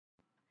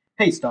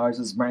Hey stars,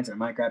 this is Branson at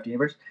Minecraft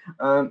Universe.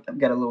 I've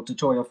got a little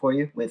tutorial for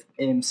you with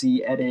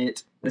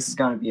MCEdit. This is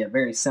going to be a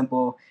very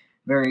simple,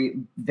 very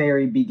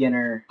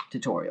beginner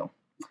tutorial.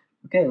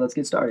 Okay, let's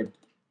get started.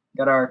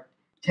 Got our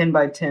 10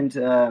 by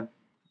 10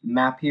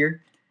 map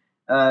here.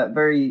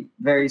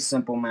 Very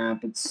simple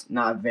map. It's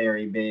not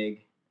very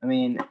big. I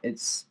mean,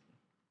 it's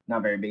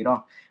not very big at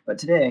all. But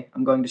today,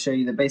 I'm going to show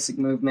you the basic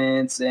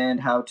movements and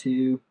how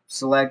to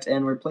select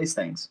and replace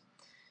things.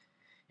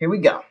 Here we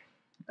go.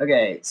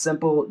 Okay,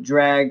 simple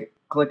drag,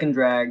 click and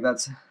drag.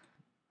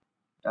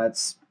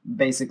 That's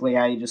basically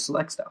how you just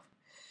select stuff.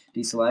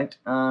 Deselect.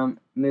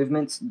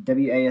 Movements,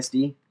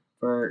 WASD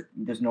for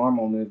just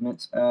normal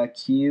movements.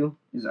 Q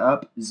is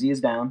up, Z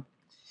is down.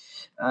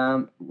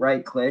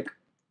 Right click.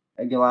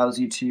 It allows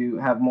you to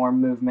have more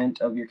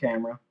movement of your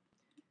camera.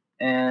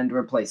 And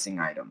replacing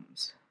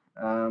items.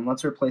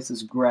 Let's replace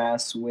this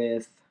grass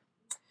with,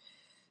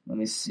 let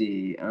me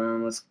see,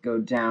 let's go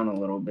down a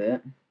little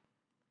bit.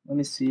 Let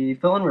me see,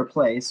 fill and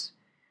replace,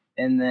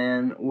 and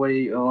then what do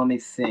you, let me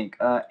think,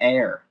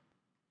 air.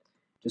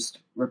 Just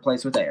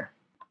replace with air.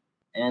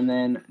 And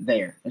then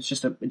there. It's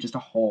just a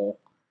hole.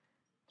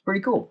 It's pretty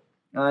cool.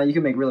 You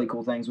can make really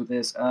cool things with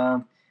this.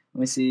 Let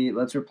me see,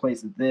 let's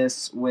replace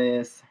this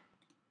with,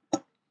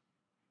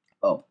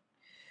 oh,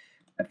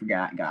 I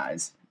forgot,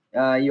 guys.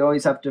 You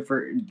always have to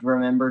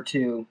remember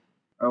to,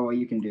 oh, well,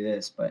 you can do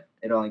this, but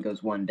it only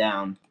goes one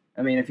down.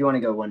 I mean, if you want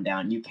to go one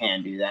down, you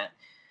can do that.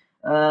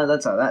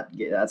 That's how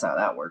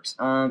that works.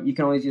 You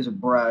can always use a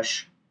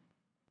brush.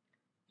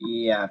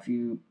 Yeah, if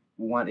you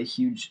want a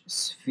huge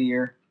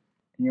sphere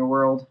in your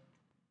world,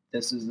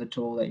 this is the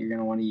tool that you're going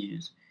to want to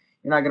use.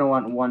 You're not going to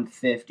want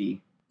 150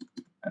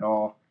 at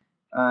all.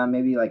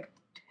 Maybe like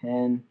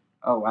 10.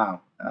 Oh,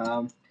 wow.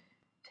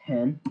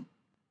 10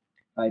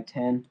 by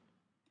 10.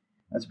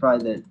 That's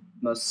probably the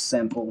most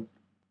simple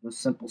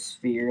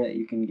sphere that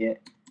you can get.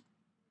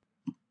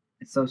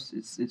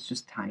 It's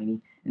just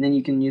tiny. And then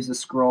you can use the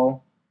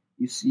scroll.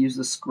 You use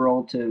the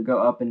scroll to go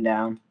up and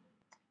down.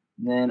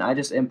 And then I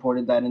just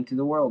imported that into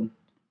the world.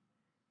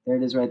 There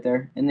it is right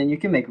there. And then you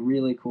can make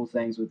really cool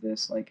things with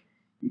this. Like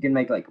you can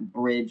make like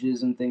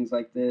bridges and things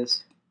like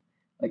this.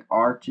 Like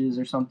arches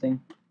or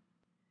something.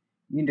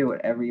 You can do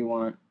whatever you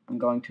want. I'm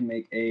going to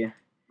make a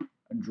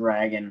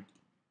dragon.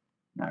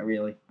 Not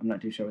really. I'm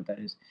not too sure what that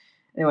is.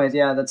 Anyways,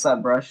 yeah, that's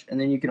that brush. And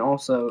then you can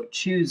also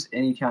choose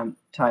any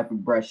type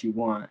of brush you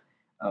want.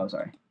 Oh,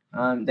 sorry.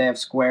 They have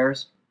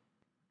squares.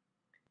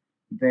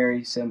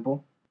 Very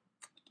simple.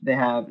 They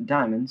have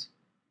diamonds,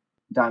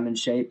 diamond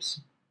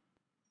shapes,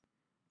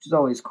 which is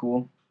always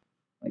cool.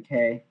 Like,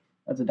 hey,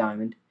 that's a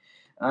diamond.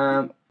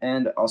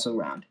 And also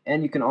round.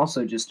 And you can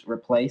also just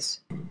replace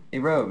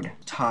erode,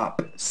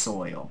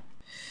 topsoil.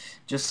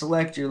 Just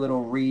select your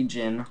little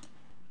region.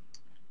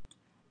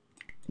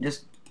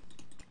 Just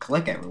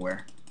click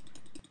everywhere.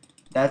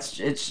 It's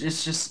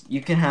just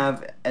you can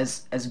have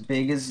as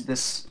big as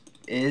this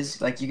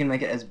is. Like you can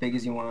make it as big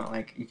as you want.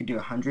 Like you could do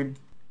 100.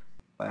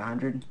 By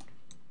 100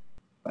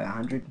 by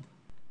 100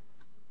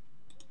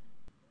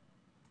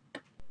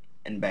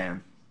 and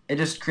bam, it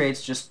just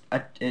creates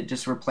it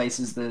just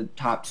replaces the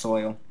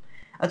topsoil.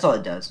 That's all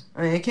it does.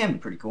 I mean, it can be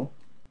pretty cool.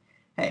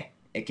 Hey,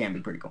 it can be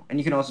pretty cool. And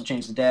you can also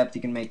change the depth.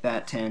 You can make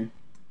that 10,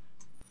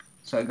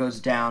 so it goes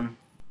down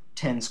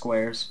 10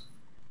 squares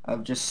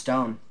of just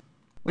stone,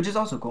 which is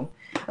also cool.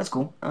 That's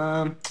cool.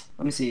 Let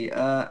me see.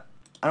 I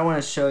don't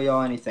want to show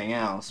y'all anything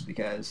else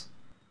because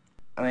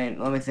I mean,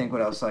 let me think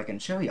what else I can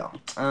show y'all.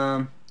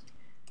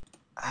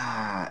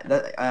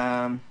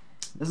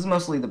 This is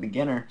mostly the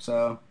beginner,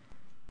 so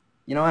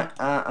you know what?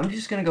 I'm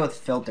just gonna go with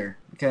filter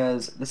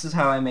because this is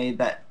how I made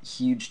that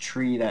huge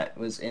tree that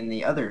was in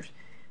the other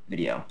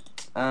video.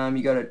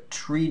 You go to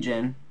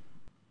Treegen.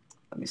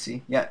 Let me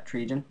see. Yeah,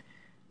 Treegen.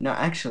 No,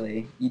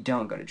 actually, you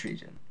don't go to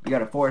Treegen. You go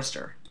to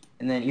Forester,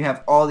 and then you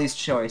have all these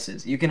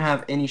choices. You can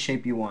have any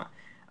shape you want.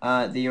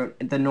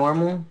 The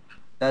normal,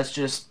 that's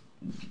just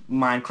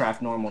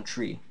Minecraft normal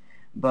tree.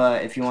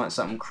 But if you want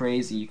something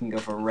crazy, you can go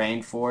for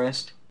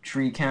rainforest.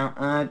 Tree count,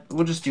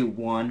 we'll just do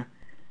 1.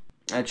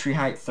 Tree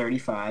height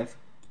 35.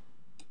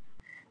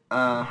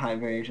 Height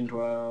variation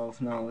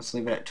 12. No, let's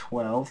leave it at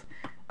 12.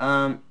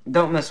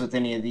 Don't mess with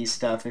any of these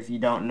stuff if you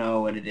don't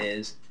know what it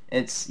is.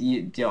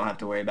 You don't have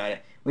to worry about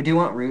it. We do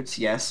want roots,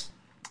 yes.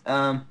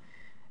 And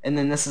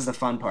then this is the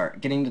fun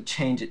part, getting to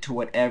change it to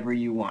whatever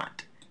you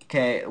want.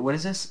 Okay, what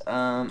is this?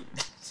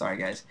 Sorry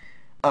guys.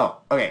 Oh,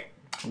 okay.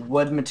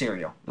 Wood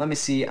material. Let me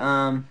see.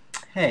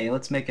 Hey,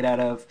 let's make it out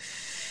of,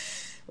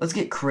 let's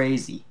get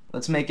crazy.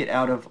 Let's make it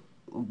out of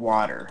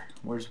water.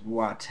 Where's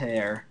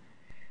water?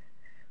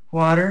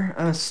 Water,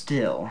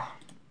 still.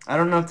 I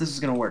don't know if this is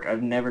gonna work.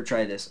 I've never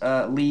tried this.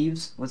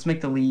 Leaves. Let's make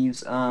the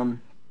leaves, let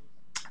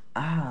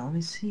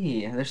me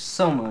see. There's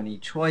so many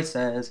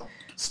choices.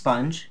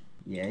 Sponge.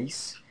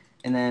 Yes.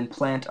 And then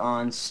plant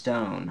on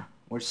stone.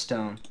 Where's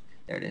stone?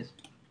 There it is.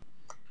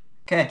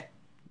 Okay.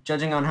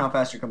 Judging on how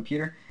fast your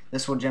computer,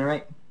 this will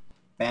generate.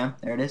 Bam,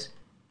 there it is.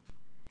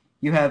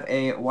 You have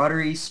a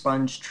watery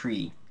sponge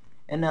tree.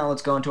 And now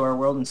let's go into our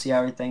world and see how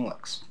everything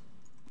looks.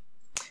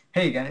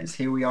 Hey guys,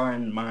 here we are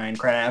in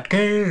Minecraft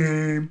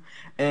game,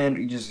 and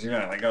you just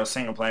like go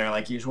single player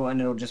like usual,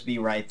 and it'll just be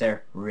right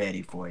there,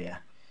 ready for you.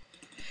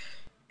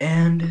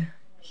 And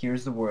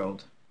here's the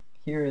world.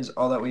 Here is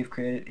all that we've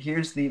created.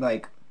 Here's the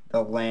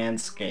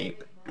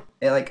landscape.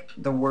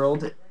 The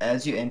world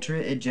as you enter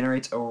it, it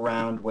generates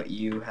around what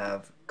you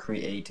have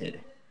created.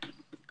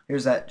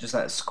 Here's that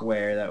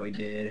square that we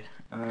did.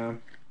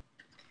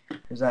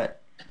 Here's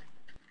that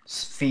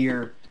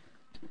sphere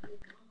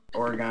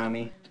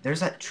origami.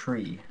 There's that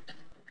tree.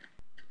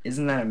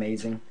 Isn't that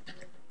amazing?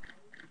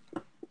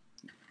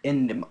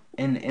 In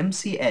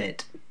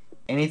MCEdit,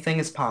 anything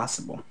is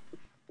possible,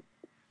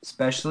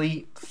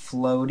 especially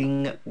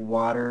floating,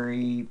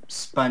 watery,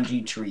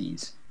 spongy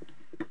trees.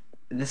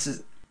 This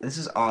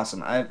is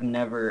awesome. I've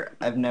never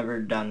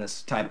done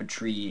this type of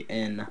tree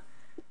in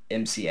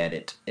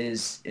MCEdit. It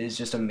is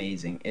just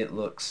amazing. It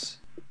looks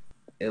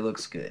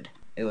good.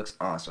 It looks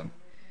awesome.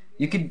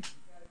 You could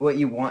what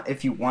you want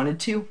if you wanted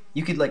to.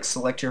 You could like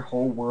select your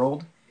whole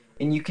world,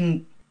 and you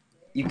can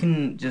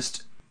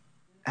just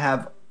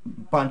have a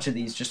bunch of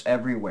these just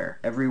everywhere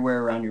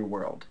around your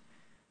world.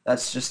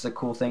 That's just the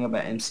cool thing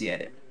about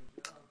MCEdit.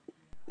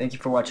 Thank you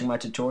for watching my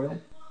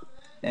tutorial,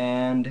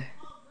 and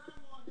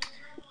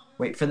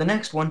wait for the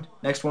next one.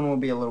 Next one will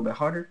be a little bit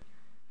harder,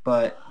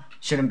 but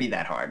shouldn't be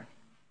that hard.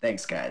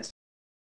 Thanks, guys.